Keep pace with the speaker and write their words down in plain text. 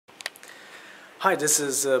Hi, this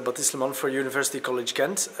is Baptiste Leman for University College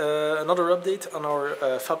Ghent. Another update on our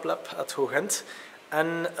Fab Lab at Ghent,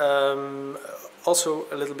 and also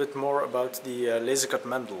a little bit more about the Lasercut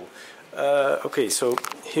Mendel. Okay, so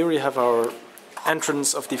here we have our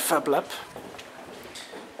entrance of the Fab Lab,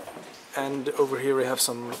 and over here we have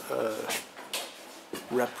some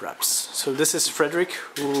wraps. So this is Frederick,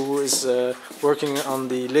 who is working on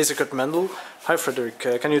the Lasercut Mendel. Hi Frederick,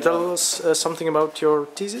 can you tell us something about your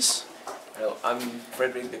thesis? Well, I'm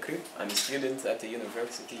Frederick de Cru. I'm a student at the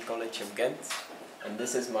University College of Ghent, and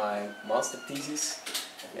this is my master thesis.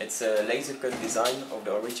 It's a lasercut design of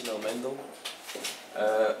the original Mendel.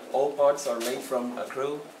 All parts are made from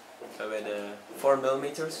acryl with 4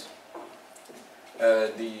 millimeters.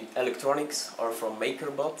 The electronics are from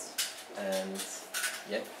MakerBot, and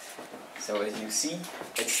yeah. So as you see,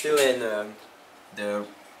 it's still in the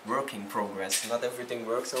working progress. Not everything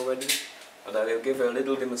works already, but I will give a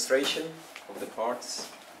little demonstration of the parts.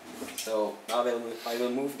 So now I will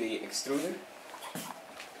move the extruder.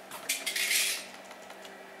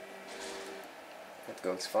 That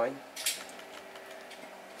goes fine.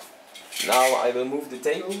 Now I will move the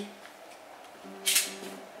table.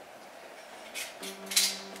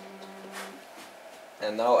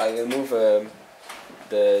 And now I will move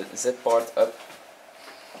the Z part up.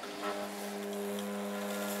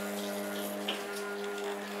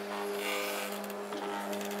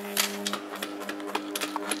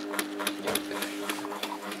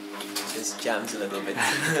 This jams a little bit.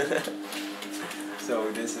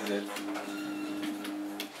 So this is it.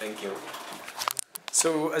 Thank you.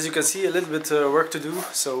 So as you can see, a little bit work to do.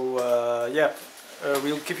 So yeah,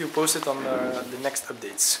 we'll keep you posted on the next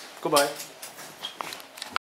updates. Goodbye.